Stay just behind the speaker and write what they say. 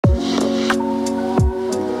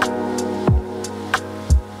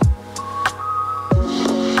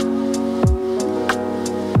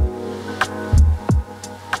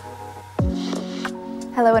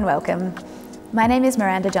Hello and welcome. My name is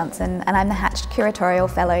Miranda Johnson and I'm the Hatched Curatorial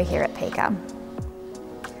Fellow here at PICA.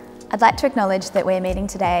 I'd like to acknowledge that we're meeting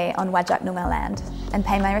today on Whadjuk Noongar land and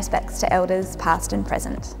pay my respects to elders past and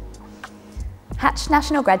present. Hatched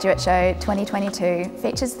National Graduate Show 2022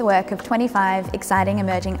 features the work of 25 exciting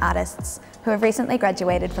emerging artists who have recently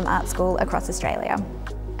graduated from art school across Australia.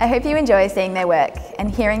 I hope you enjoy seeing their work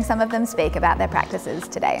and hearing some of them speak about their practices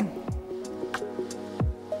today.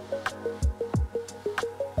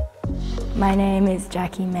 My name is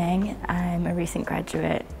Jackie Meng. I'm a recent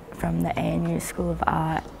graduate from the ANU School of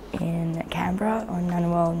Art in Canberra on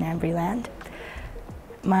Ngunnawal Ngambri land.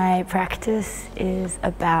 My practice is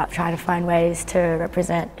about trying to find ways to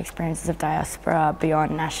represent experiences of diaspora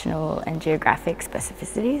beyond national and geographic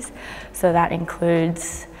specificities. So that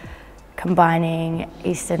includes combining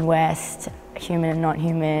East and West, human and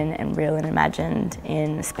non-human, and real and imagined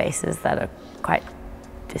in spaces that are quite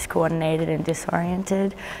discoordinated and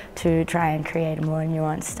disoriented to try and create a more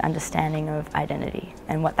nuanced understanding of identity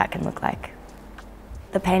and what that can look like.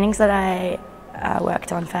 The paintings that I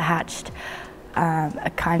worked on for Hatched are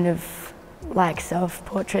kind of like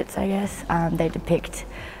self-portraits, I guess. They depict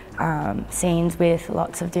scenes with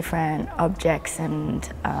lots of different objects and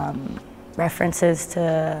references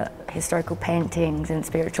to historical paintings and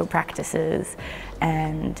spiritual practices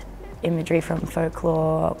and imagery from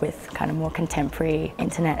folklore with kind of more contemporary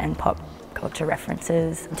internet and pop culture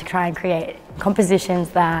references to try and create compositions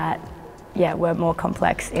that were more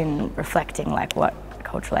complex in reflecting like what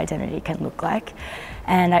cultural identity can look like.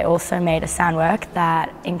 And I also made a sound work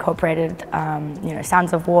that incorporated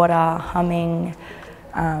sounds of water, humming,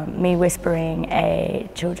 me whispering a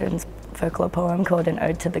children's folklore poem called An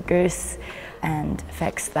Ode to the Goose, and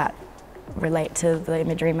effects that relate to the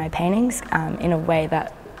imagery in my paintings in a way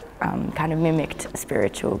that kind of mimicked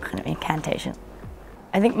spiritual kind of incantation.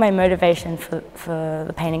 I think my motivation for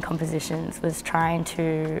the painting compositions was trying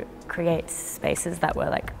to create spaces that were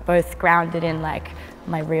like both grounded in like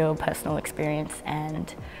my real personal experience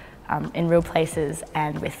and in real places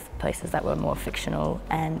and with places that were more fictional.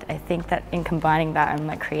 And I think that in combining that, I'm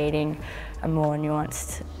like creating a more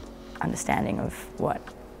nuanced understanding of what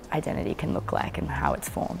identity can look like and how it's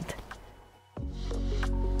formed.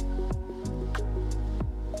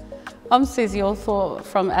 I'm Susie Althorpe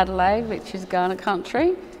from Adelaide, which is Kaurna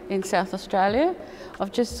country in South Australia.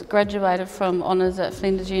 I've just graduated from honours at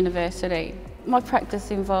Flinders University. My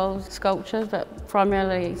practice involves sculpture, but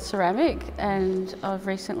primarily ceramic, and I've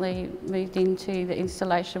recently moved into the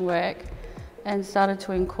installation work and started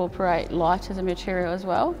to incorporate light as a material as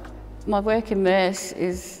well. My work Immerse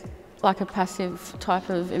is like a passive type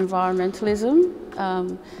of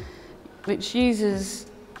environmentalism, which uses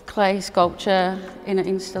clay sculpture in an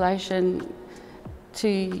installation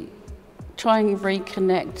to try and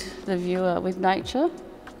reconnect the viewer with nature.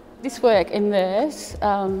 This work, Immerse,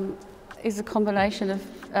 is a combination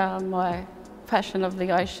of my passion of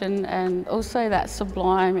the ocean and also that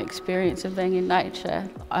sublime experience of being in nature.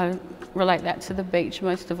 I relate that to the beach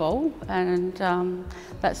most of all, and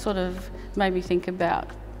that sort of made me think about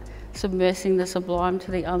submersing the sublime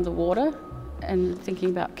to the underwater and thinking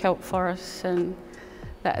about kelp forests and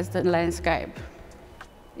that is the landscape.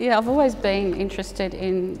 Yeah, I've always been interested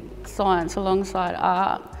in science alongside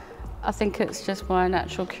art. I think it's just my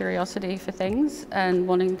natural curiosity for things and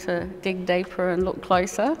wanting to dig deeper and look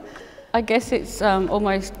closer. I guess it's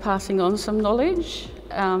almost passing on some knowledge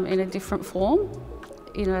in a different form.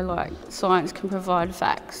 You know, like science can provide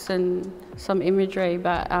facts and some imagery,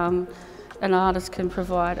 but an artist can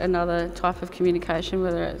provide another type of communication,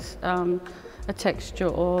 whether it's a texture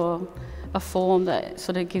or a form that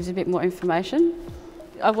sort of gives a bit more information.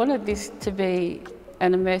 I wanted this to be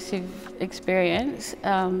an immersive experience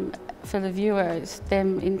for the viewers,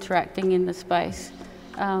 them interacting in the space.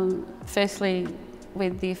 Firstly,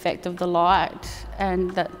 with the effect of the light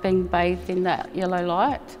and that being bathed in that yellow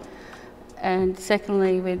light. And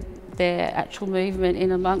secondly, with their actual movement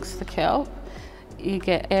in amongst the kelp, you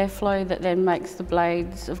get airflow that then makes the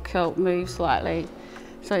blades of kelp move slightly.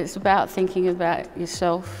 So it's about thinking about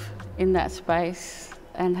yourself in that space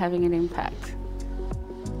and having an impact.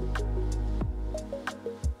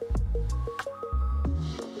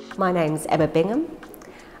 My name's Emma Bingham.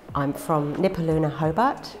 I'm from Nipaluna,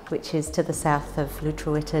 Hobart, which is to the south of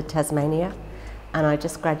Lutruwita, Tasmania, and I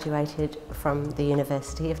just graduated from the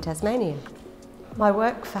University of Tasmania. My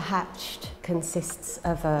work for Hatched consists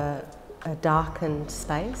of a darkened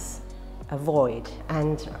space, a void,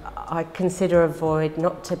 and I consider a void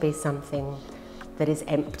not to be something that is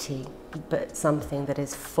empty, but something that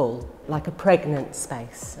is full, like a pregnant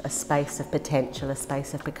space, a space of potential, a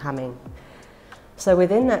space of becoming. So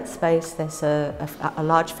within that space there's a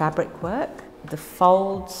large fabric work. The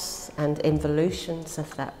folds and involutions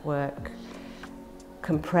of that work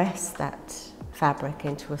compress that fabric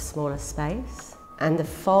into a smaller space, and the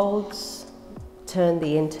folds turn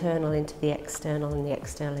the internal into the external and the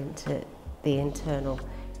external into the internal.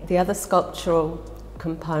 The other sculptural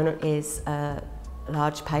component is a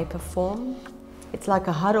large paper form. It's like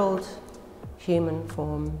a huddled human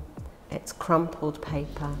form. It's crumpled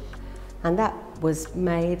paper, and that was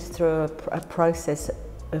made through a process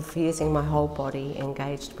of using my whole body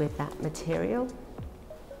engaged with that material.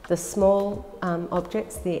 The small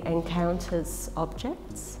objects, the encounters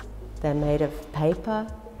objects, they're made of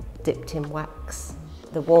paper dipped in wax.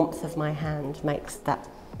 The warmth of my hand makes that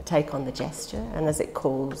take on the gesture, and as it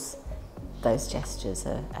cools, those gestures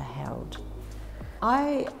are held.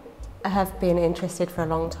 I have been interested for a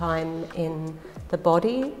long time in the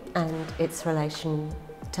body and its relation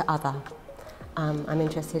to other. I'm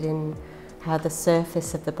interested in how the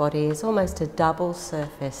surface of the body is almost a double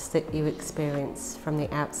surface that you experience from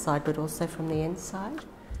the outside but also from the inside.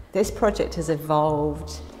 This project has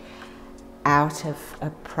evolved out of a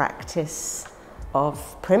practice of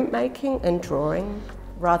printmaking and drawing.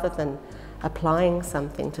 Rather than applying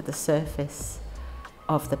something to the surface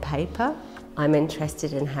of the paper, I'm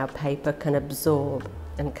interested in how paper can absorb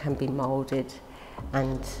and can be moulded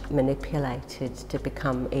and manipulated to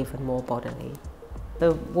become even more bodily.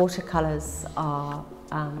 The watercolours are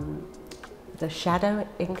the shadow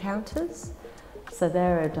encounters, so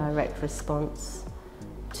they're a direct response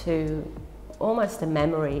to almost a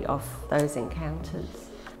memory of those encounters.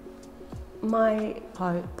 My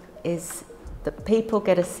hope is that people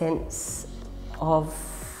get a sense of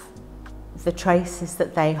the traces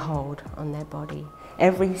that they hold on their body.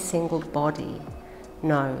 Every single body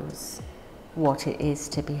knows what it is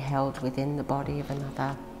to be held within the body of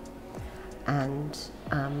another, and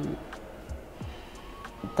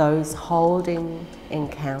those holding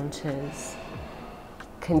encounters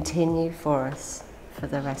continue for us for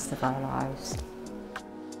the rest of our lives.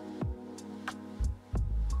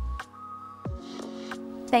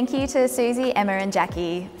 Thank you to Susie, Emma and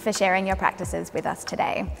Jackie for sharing your practices with us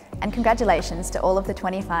today, and congratulations to all of the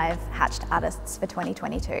 25 Hatched artists for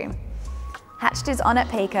 2022. Hatched is on at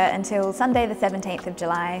PICA until Sunday the 17th of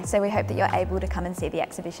July, so we hope that you're able to come and see the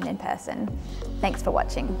exhibition in person. Thanks for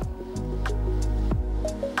watching.